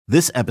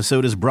This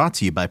episode is brought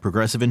to you by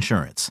Progressive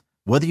Insurance.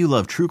 Whether you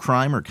love true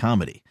crime or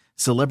comedy,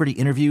 celebrity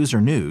interviews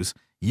or news,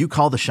 you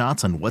call the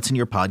shots on what's in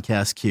your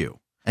podcast queue.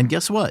 And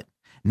guess what?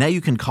 Now you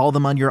can call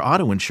them on your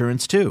auto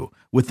insurance too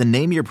with the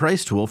Name Your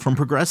Price tool from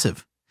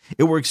Progressive.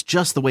 It works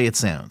just the way it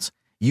sounds.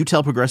 You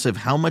tell Progressive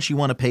how much you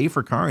want to pay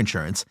for car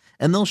insurance,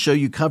 and they'll show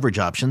you coverage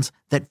options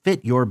that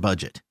fit your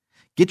budget.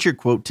 Get your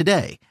quote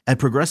today at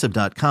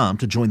Progressive.com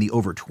to join the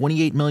over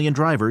 28 million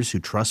drivers who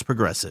trust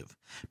Progressive.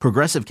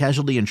 Progressive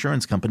Casualty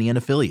Insurance Company and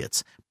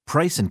Affiliates.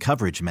 Price and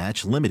coverage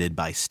match limited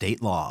by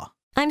state law.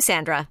 I'm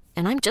Sandra,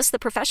 and I'm just the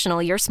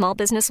professional your small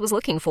business was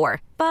looking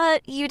for.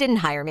 But you didn't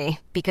hire me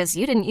because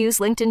you didn't use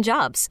LinkedIn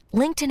Jobs.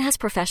 LinkedIn has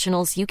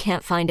professionals you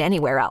can't find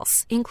anywhere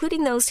else,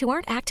 including those who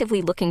aren't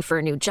actively looking for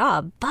a new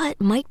job, but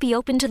might be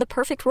open to the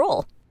perfect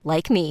role,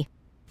 like me.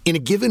 In a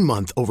given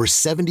month, over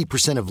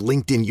 70% of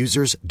LinkedIn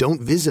users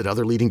don't visit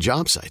other leading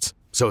job sites.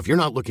 So if you're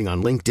not looking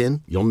on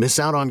LinkedIn, you'll miss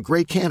out on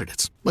great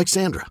candidates like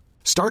Sandra.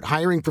 Start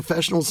hiring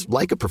professionals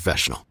like a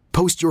professional.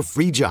 Post your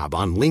free job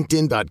on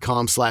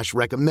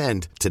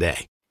linkedin.com/recommend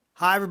today.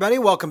 Hi, everybody.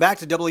 Welcome back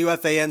to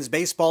WFAN's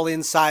Baseball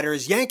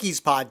Insiders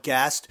Yankees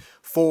podcast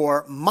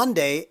for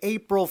Monday,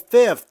 April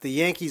 5th. The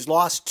Yankees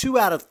lost 2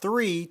 out of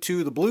 3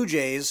 to the Blue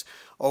Jays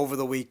over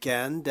the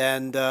weekend,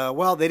 and,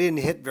 they didn't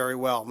hit very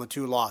well in the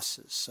 2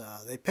 losses.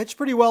 They pitched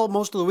pretty well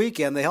most of the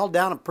weekend. They held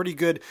down a pretty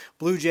good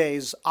Blue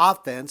Jays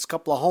offense. A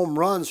couple of home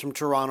runs from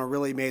Toronto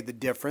really made the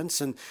difference,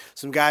 and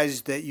some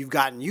guys that you've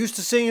gotten used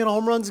to seeing in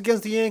home runs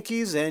against the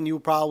Yankees, and you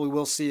probably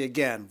will see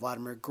again.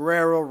 Vladimir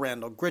Guerrero,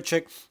 Randall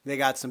Grichuk, they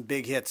got some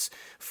big hits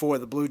for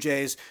the Blue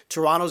Jays.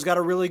 Toronto's got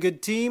a really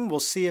good team. We'll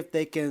see if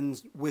they can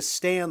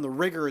withstand the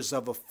rigors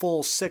of a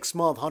full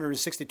 6-month,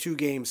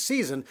 162-game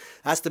season.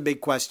 That's the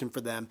big question for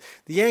them.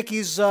 The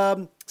Yankees,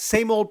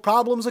 same old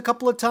problems a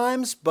couple of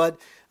times, but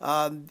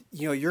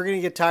you're going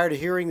to get tired of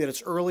hearing that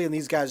it's early and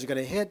these guys are going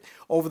to hit.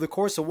 Over the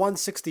course of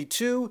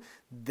 162,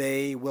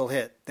 they will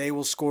hit. They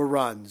will score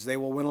runs. They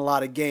will win a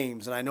lot of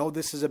games. And I know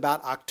this is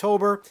about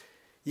October.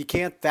 You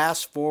can't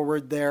fast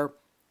forward there.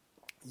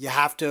 You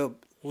have to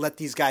let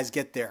these guys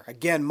get there.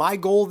 Again, my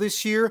goal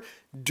this year,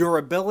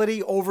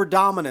 durability over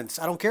dominance.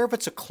 I don't care if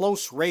it's a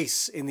close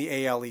race in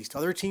the AL East.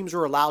 Other teams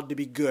are allowed to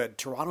be good.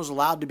 Toronto's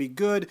allowed to be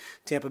good.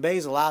 Tampa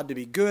Bay's allowed to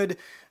be good.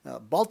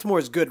 Baltimore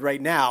is good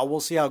right now. We'll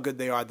see how good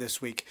they are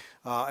this week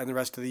and the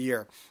rest of the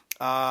year.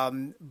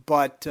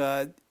 But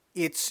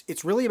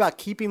it's really about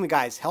keeping the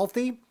guys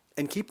healthy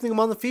and keeping them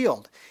on the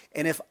field.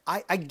 And if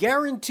I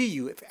guarantee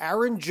you, if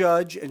Aaron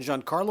Judge and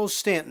Giancarlo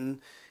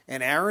Stanton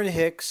and Aaron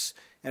Hicks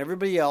and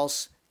everybody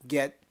else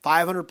get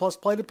 500-plus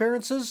plate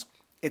appearances,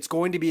 it's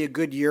going to be a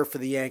good year for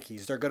the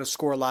Yankees. They're going to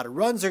score a lot of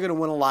runs. They're going to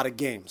win a lot of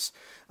games.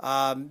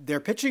 Their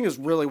pitching is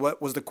really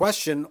what was the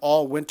question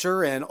all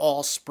winter and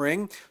all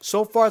spring.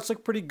 So far, it's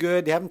looked pretty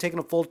good. They haven't taken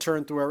a full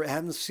turn through.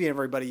 Haven't seen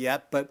everybody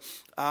yet. But,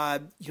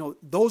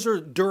 those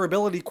are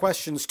durability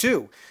questions,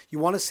 too. You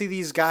want to see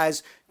these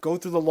guys go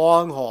through the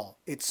long haul.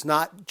 It's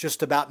not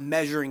just about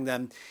measuring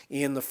them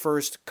in the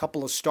first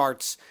couple of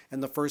starts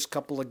and the first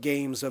couple of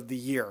games of the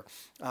year.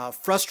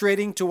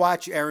 Frustrating to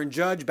watch Aaron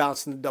Judge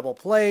bounce into double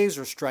plays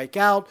or strike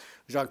out.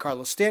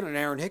 Giancarlo Stanton and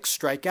Aaron Hicks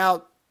strike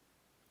out.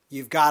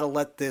 You've got to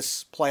let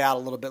this play out a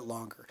little bit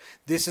longer.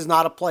 This is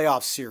not a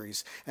playoff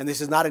series, and this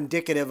is not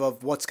indicative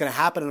of what's going to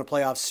happen in a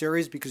playoff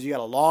series because you got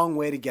a long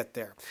way to get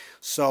there.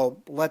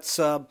 So let's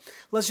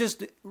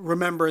just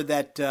remember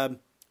that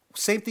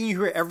same thing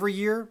you hear every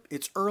year.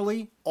 It's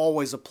early,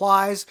 always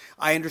applies.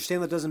 I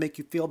understand that doesn't make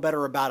you feel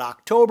better about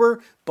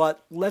October,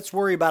 but let's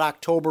worry about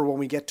October when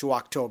we get to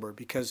October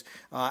because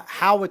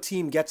how a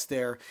team gets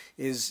there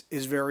is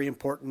very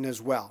important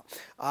as well.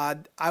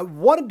 I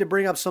wanted to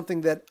bring up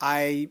something that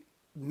I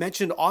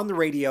mentioned on the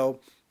radio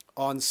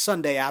on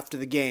Sunday after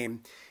the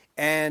game,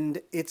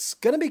 and it's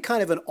going to be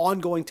kind of an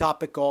ongoing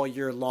topic all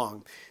year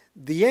long.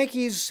 The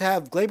Yankees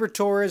have Gleyber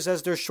Torres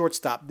as their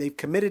shortstop. They've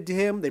committed to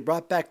him. They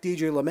brought back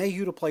DJ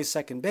LeMahieu to play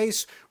second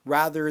base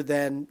rather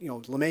than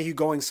LeMahieu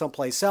going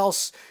someplace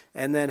else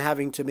and then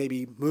having to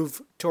maybe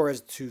move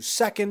Torres to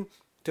second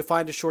to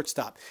find a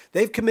shortstop.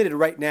 They've committed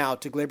right now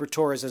to Gleyber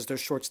Torres as their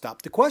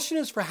shortstop. The question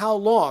is for how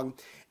long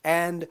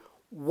and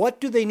what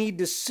do they need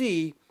to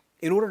see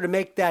in order to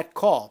make that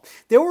call.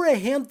 There were a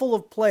handful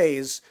of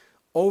plays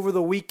over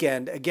the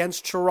weekend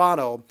against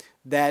Toronto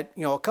that,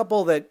 a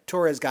couple that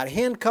Torres got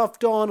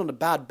handcuffed on a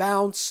bad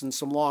bounce and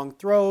some long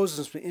throws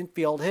and some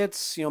infield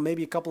hits,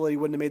 maybe a couple that he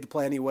wouldn't have made the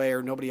play anyway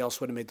or nobody else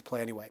would have made the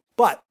play anyway.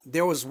 But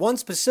there was one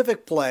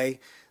specific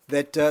play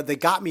that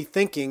got me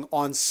thinking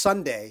on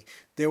Sunday.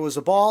 There was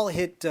a ball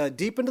hit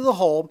deep into the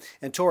hole,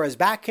 and Torres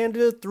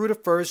backhanded it through to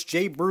first.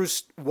 Jay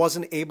Bruce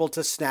wasn't able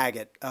to snag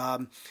it.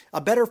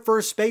 A better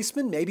first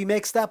baseman maybe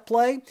makes that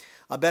play.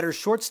 A better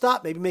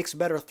shortstop maybe makes a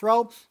better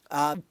throw.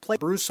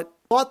 Bruce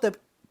thought that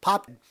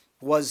popped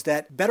was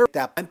that better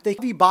that I'm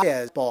thinking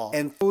Baez ball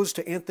and throws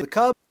to Anthony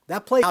Cub.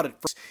 That play out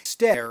at first.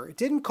 instead, it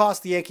didn't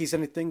cost the Yankees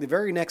anything. The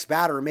very next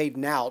batter made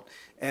an out,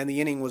 and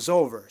the inning was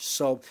over.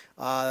 So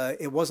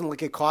it wasn't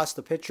like it cost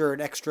the pitcher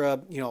an extra,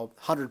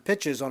 100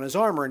 pitches on his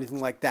arm or anything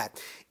like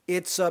that.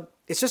 It's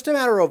just a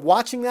matter of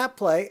watching that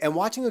play and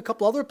watching a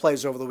couple other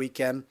plays over the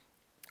weekend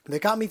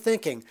that got me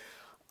thinking.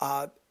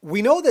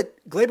 We know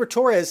that Gleyber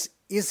Torres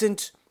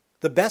isn't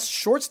the best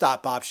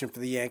shortstop option for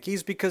the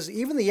Yankees because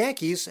even the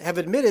Yankees have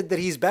admitted that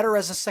he's better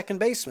as a second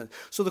baseman.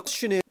 So the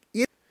question is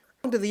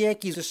to the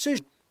Yankees'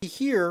 decision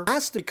here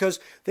has to because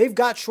they've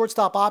got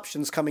shortstop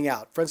options coming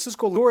out.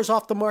 Francisco Lindor is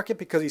off the market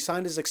because he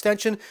signed his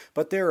extension,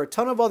 but there are a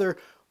ton of other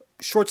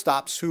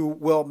shortstops who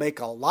will make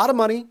a lot of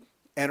money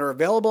and are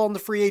available on the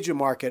free agent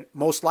market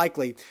most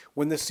likely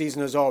when this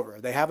season is over.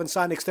 They haven't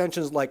signed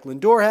extensions like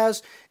Lindor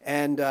has,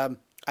 and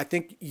I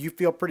think you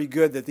feel pretty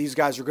good that these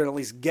guys are going to at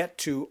least get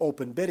to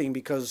open bidding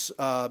because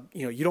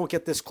you don't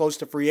get this close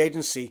to free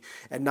agency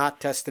and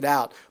not test it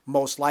out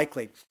most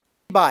likely.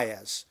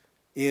 Baez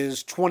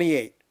is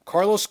 28.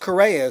 Carlos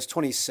Correa is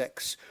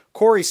 26.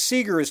 Corey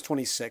Seager is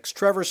 26.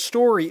 Trevor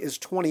Story is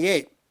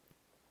 28.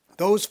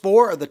 Those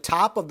four are the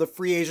top of the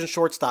free agent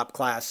shortstop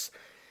class.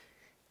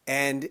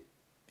 And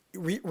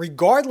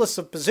regardless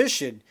of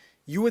position,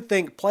 you would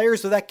think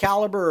players of that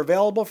caliber are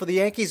available for the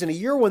Yankees in a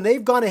year when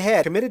they've gone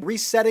ahead, committed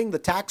resetting the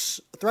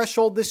tax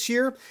threshold this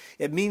year.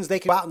 It means they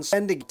can go out and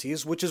spend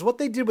guarantees, which is what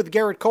they did with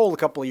Garrett Cole a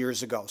couple of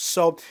years ago.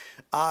 So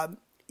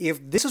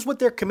if this is what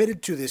they're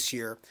committed to this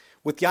year,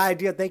 with the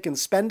idea that they can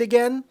spend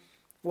again,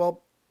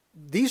 well,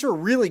 these are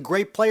really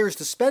great players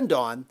to spend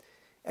on,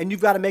 and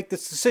you've got to make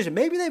this decision.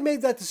 Maybe they've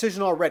made that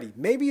decision already.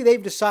 Maybe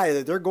they've decided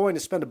that they're going to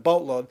spend a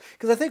boatload,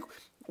 because I think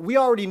we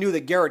already knew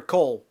that Garrett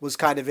Cole was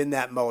kind of in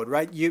that mode,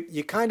 right?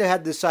 You kind of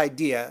had this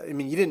idea. I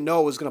mean, you didn't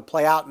know it was going to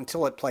play out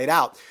until it played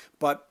out.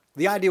 But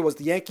the idea was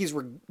the Yankees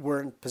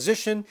were in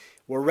position,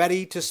 were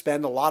ready to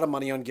spend a lot of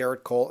money on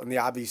Garrett Cole, and they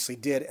obviously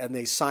did, and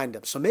they signed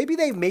him. So maybe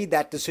they've made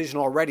that decision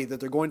already that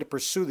they're going to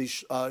pursue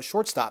these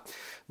shortstop.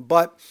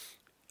 But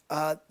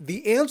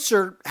the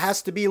answer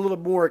has to be a little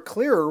more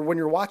clearer when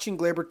you're watching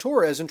Gleyber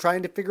Torres and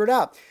trying to figure it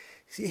out.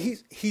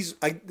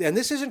 And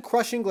this isn't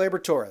crushing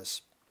Gleyber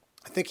Torres.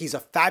 I think he's a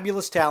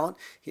fabulous talent.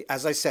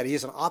 As I said, he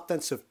is an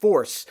offensive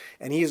force,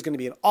 and he is going to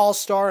be an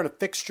all-star and a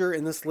fixture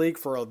in this league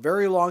for a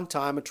very long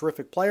time, a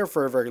terrific player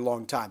for a very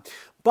long time.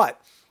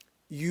 But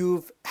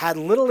you've had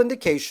little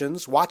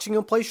indications, watching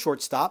him play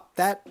shortstop,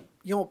 that,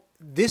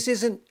 this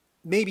isn't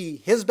maybe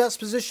his best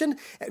position,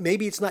 and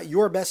maybe it's not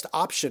your best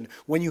option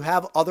when you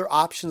have other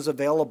options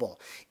available.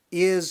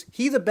 Is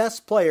he the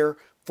best player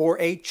for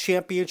a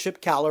championship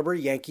caliber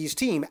Yankees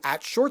team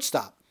at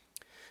shortstop?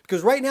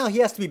 Because right now he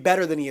has to be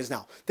better than he is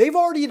now. They've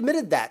already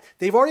admitted that.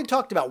 They've already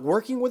talked about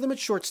working with him at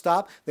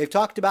shortstop. They've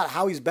talked about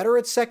how he's better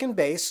at second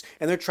base,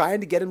 and they're trying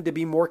to get him to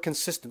be more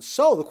consistent.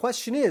 So the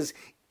question is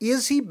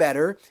he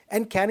better,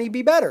 and can he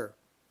be better?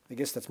 I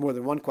guess that's more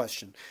than one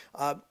question.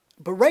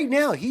 But right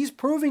now, he's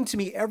proving to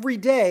me every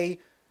day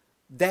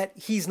that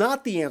he's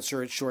not the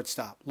answer at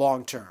shortstop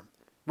long term,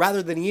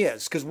 rather than he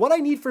is. Because what I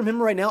need from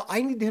him right now,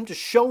 I need him to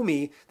show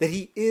me that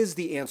he is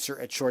the answer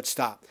at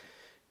shortstop.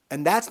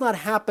 And that's not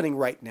happening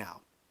right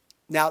now.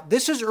 Now,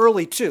 this is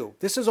early too.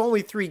 This is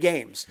only 3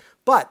 games.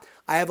 But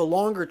I have a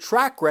longer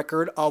track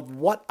record of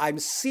what I'm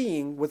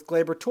seeing with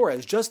Gleyber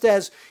Torres. Just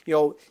as,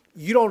 you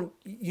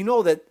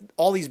know that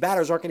all these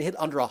batters aren't going to hit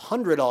under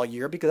 100 all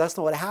year because that's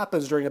not what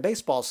happens during a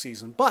baseball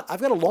season. But I've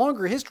got a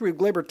longer history of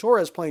Gleyber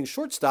Torres playing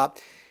shortstop,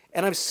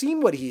 and I've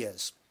seen what he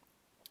is.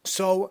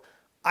 So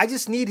I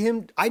just need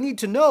him. I need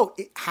to know,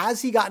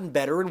 has he gotten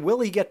better and will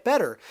he get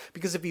better?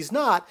 Because if he's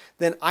not,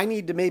 then I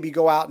need to maybe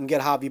go out and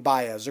get Javi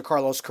Baez or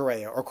Carlos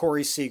Correa or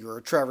Corey Seager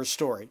or Trevor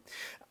Story.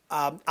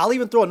 I'll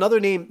even throw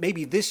another name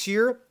maybe this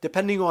year,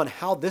 depending on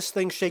how this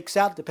thing shakes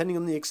out, depending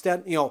on the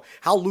extent,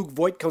 how Luke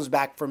Voit comes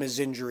back from his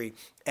injury.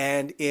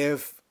 And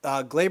if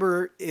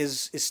Gleyber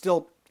is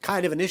still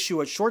kind of an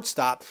issue at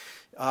shortstop,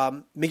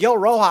 Miguel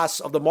Rojas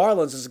of the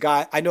Marlins is a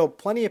guy I know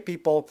plenty of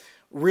people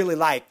really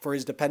like for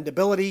his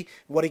dependability,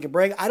 what he can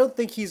bring. I don't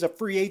think he's a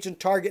free agent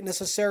target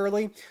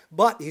necessarily,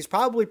 but he's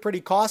probably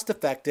pretty cost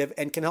effective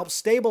and can help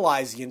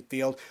stabilize the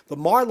infield. The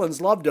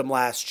Marlins loved him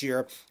last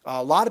year.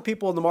 A lot of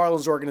people in the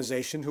Marlins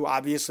organization who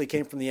obviously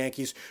came from the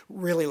Yankees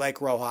really like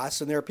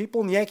Rojas, and there are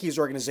people in the Yankees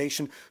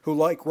organization who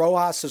like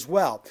Rojas as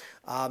well.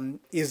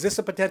 Is this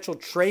a potential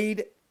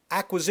trade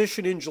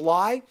acquisition in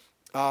July?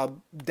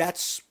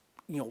 That's,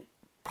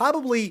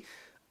 probably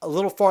a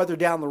little farther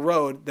down the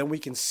road than we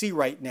can see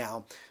right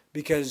now.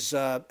 Because,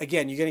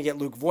 again, you're going to get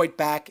Luke Voit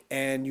back,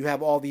 and you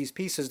have all these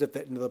pieces to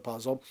fit into the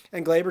puzzle,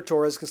 and Gleyber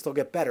Torres can still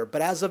get better.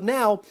 But as of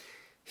now,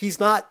 he's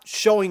not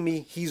showing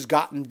me he's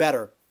gotten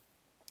better.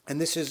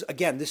 And this is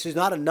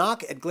not a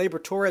knock at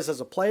Gleyber Torres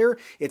as a player.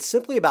 It's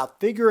simply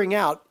about figuring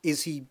out,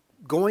 is he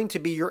going to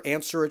be your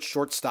answer at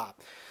shortstop?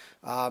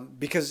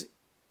 Because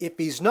if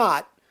he's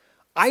not,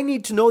 I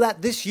need to know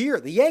that this year.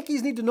 The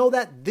Yankees need to know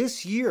that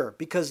this year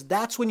because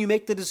that's when you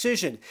make the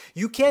decision.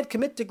 You can't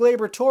commit to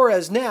Gleyber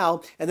Torres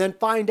now and then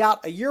find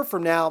out a year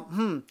from now,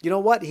 you know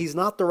what? He's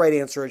not the right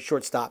answer at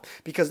shortstop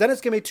because then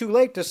it's going to be too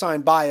late to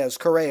sign Baez,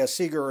 Correa,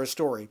 Seager, or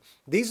Story.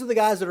 These are the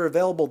guys that are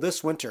available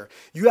this winter.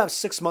 You have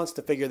 6 months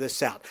to figure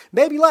this out.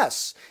 Maybe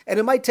less, and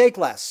it might take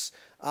less.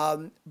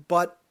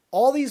 But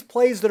all these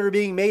plays that are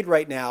being made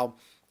right now,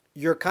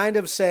 you're kind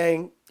of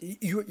saying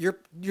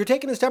you're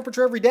taking his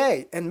temperature every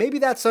day, and maybe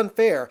that's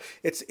unfair.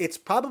 It's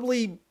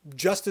probably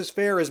just as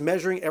fair as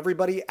measuring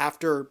everybody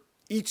after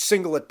each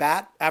single at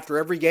bat, after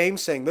every game,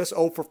 saying this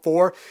 0 for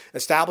 4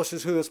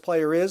 establishes who this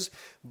player is.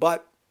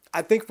 But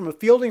I think from a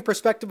fielding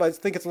perspective, I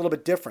think it's a little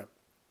bit different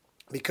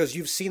because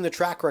you've seen the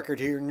track record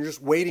here, and you're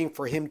just waiting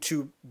for him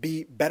to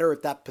be better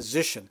at that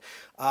position.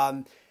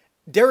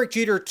 Derek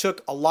Jeter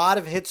took a lot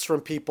of hits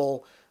from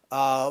people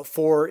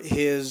for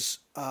his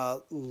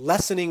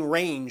lessening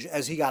range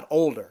as he got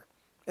older.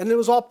 And it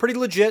was all pretty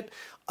legit.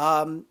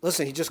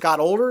 Listen, he just got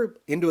older,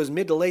 into his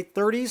mid to late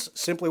 30s,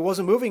 simply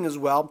wasn't moving as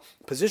well.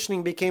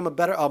 Positioning became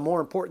a more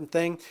important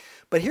thing.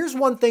 But here's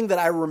one thing that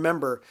I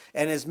remember,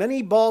 and as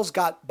many balls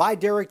got by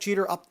Derek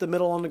Jeter up the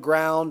middle on the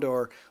ground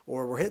or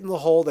were hitting the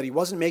hole that he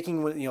wasn't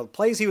making,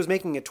 plays he was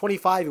making at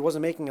 25, he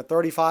wasn't making at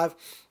 35.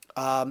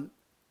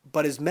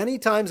 But as many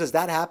times as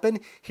that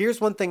happened,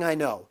 here's one thing I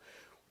know.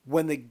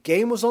 When the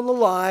game was on the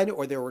line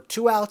or there were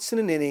 2 outs in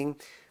an inning,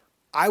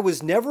 I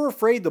was never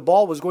afraid the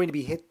ball was going to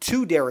be hit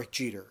to Derek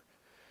Jeter.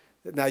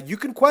 Now, you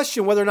can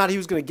question whether or not he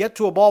was going to get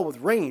to a ball with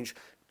range,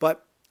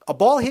 but a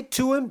ball hit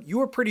to him, you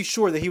were pretty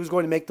sure that he was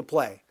going to make the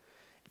play.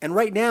 And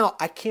right now,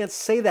 I can't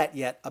say that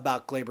yet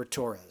about Gleyber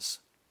Torres.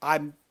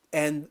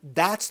 And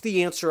that's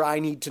the answer I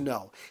need to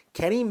know.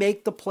 Can he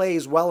make the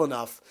plays well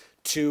enough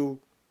to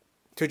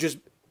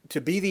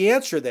be the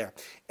answer there?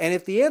 And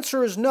if the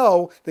answer is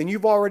no, then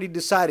you've already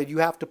decided you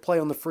have to play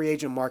on the free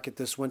agent market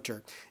this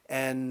winter.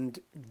 And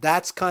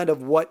that's kind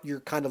of what you're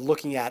kind of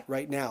looking at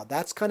right now.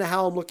 That's kind of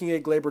how I'm looking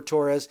at Gleyber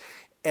Torres.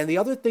 And the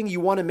other thing you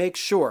want to make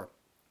sure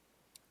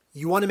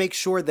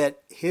that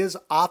his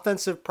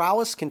offensive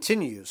prowess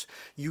continues.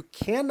 You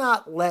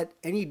cannot let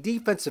any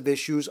defensive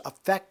issues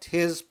affect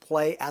his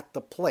play at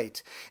the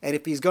plate. And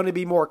if he's going to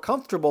be more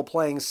comfortable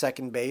playing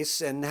second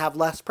base and have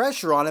less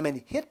pressure on him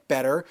and hit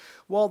better,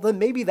 well, then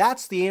maybe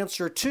that's the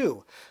answer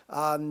too.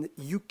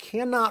 You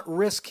cannot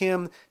risk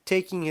him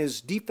taking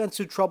his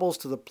defensive troubles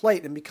to the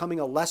plate and becoming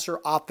a lesser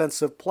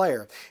offensive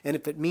player. And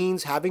if it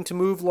means having to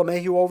move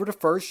LeMahieu over to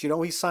first,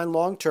 he signed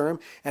long-term,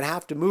 and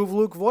have to move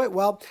Luke Voit,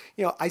 well,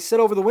 I said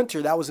over the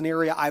winter that was an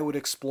area I would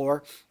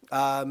explore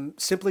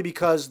simply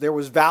because there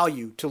was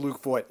value to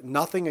Luke Voit.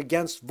 Nothing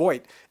against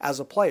Voit as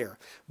a player,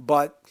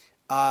 but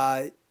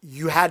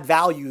you had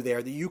value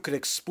there that you could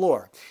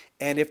explore.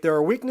 And if there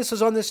are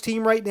weaknesses on this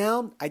team right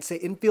now, I'd say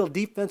infield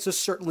defense is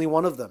certainly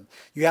one of them.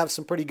 You have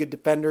some pretty good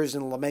defenders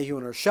in LeMahieu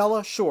and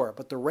Urshela, sure,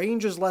 but the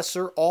range is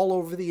lesser all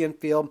over the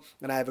infield.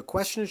 And I have a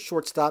question at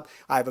shortstop.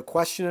 I have a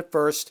question at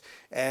first.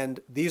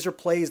 And these are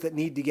plays that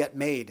need to get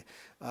made,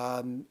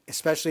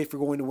 especially if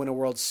you're going to win a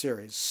World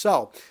Series.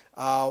 So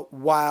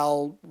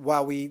while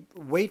we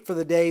wait for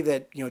the day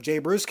that Jay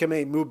Bruce can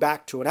maybe move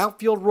back to an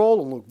outfield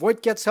role and Luke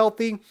Voit gets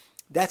healthy,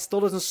 that still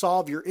doesn't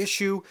solve your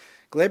issue.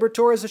 Gleyber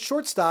Torres at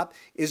shortstop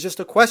is just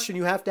a question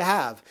you have to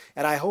have.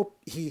 And I hope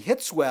he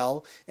hits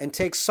well and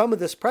takes some of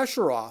this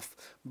pressure off.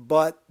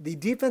 But the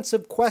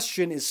defensive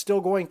question is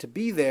still going to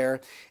be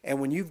there. And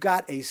when you've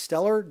got a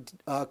stellar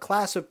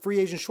class of free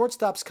agent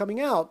shortstops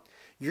coming out,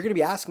 you're going to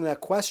be asking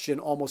that question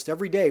almost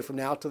every day from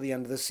now to the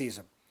end of the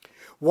season.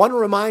 Want to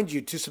remind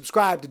you to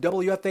subscribe to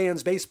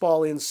WFAN's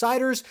Baseball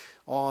Insiders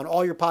on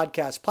all your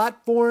podcast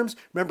platforms.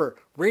 Remember,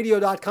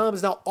 radio.com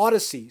is now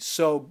Odyssey,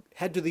 so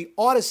head to the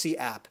Odyssey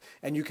app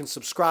and you can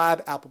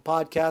subscribe, Apple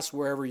Podcasts,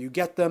 wherever you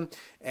get them.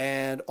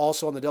 And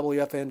also on the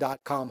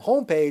WFAN.com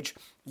homepage,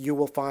 you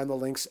will find the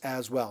links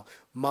as well.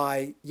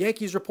 My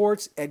Yankees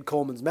reports, Ed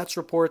Coleman's Mets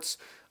reports,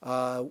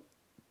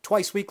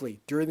 twice weekly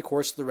during the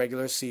course of the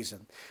regular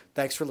season.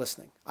 Thanks for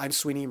listening. I'm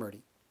Sweeney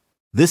Murdy.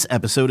 This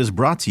episode is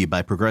brought to you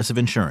by Progressive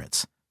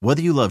Insurance.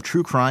 Whether you love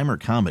true crime or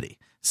comedy,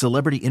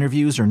 celebrity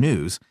interviews or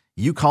news,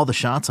 you call the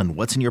shots on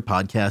what's in your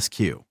podcast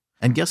queue.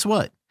 And guess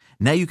what?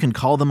 Now you can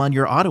call them on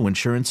your auto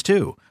insurance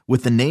too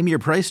with the Name Your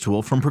Price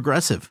tool from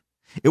Progressive.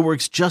 It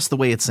works just the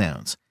way it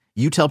sounds.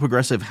 You tell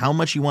Progressive how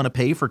much you want to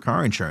pay for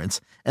car insurance,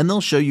 and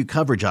they'll show you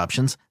coverage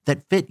options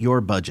that fit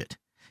your budget.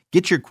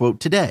 Get your quote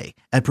today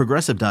at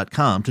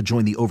Progressive.com to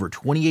join the over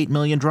 28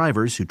 million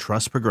drivers who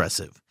trust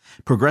Progressive.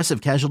 Progressive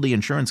Casualty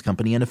Insurance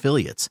Company and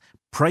Affiliates.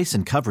 Price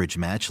and coverage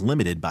match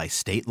limited by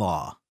state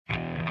law.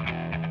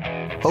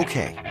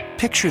 Okay,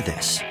 picture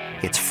this.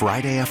 It's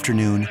Friday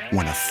afternoon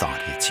when a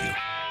thought hits you.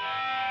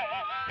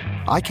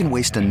 I can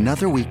waste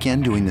another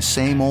weekend doing the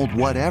same old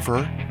whatever,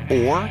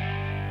 or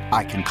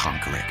I can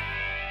conquer it.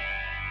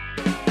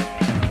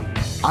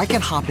 I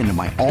can hop into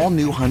my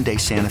all-new Hyundai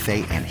Santa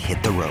Fe and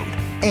hit the road.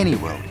 Any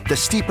road. The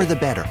steeper, the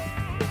better.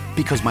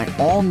 Because my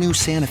all-new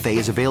Santa Fe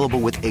is available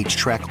with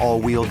H-Track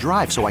all-wheel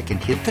drive, so I can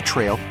hit the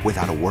trail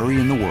without a worry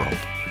in the world.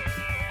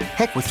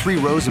 Heck, with 3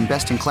 rows and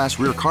best-in-class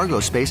rear cargo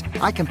space,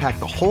 I can pack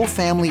the whole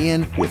family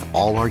in with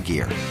all our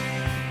gear.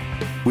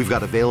 We've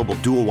got available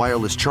dual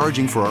wireless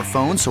charging for our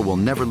phones, so we'll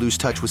never lose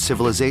touch with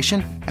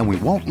civilization, and we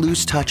won't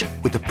lose touch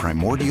with the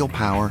primordial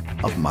power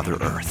of Mother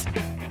Earth.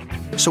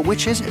 So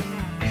which is it?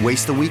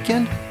 Waste the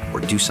weekend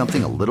or do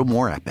something a little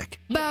more epic?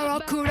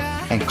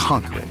 And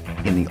conquer it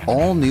in the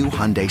all-new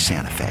Hyundai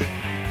Santa Fe.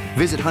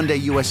 Visit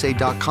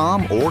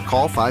HyundaiUSA.com or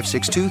call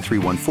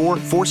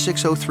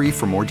 562-314-4603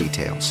 for more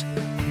details.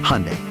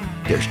 Hyundai,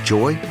 there's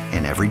joy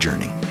in every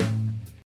journey.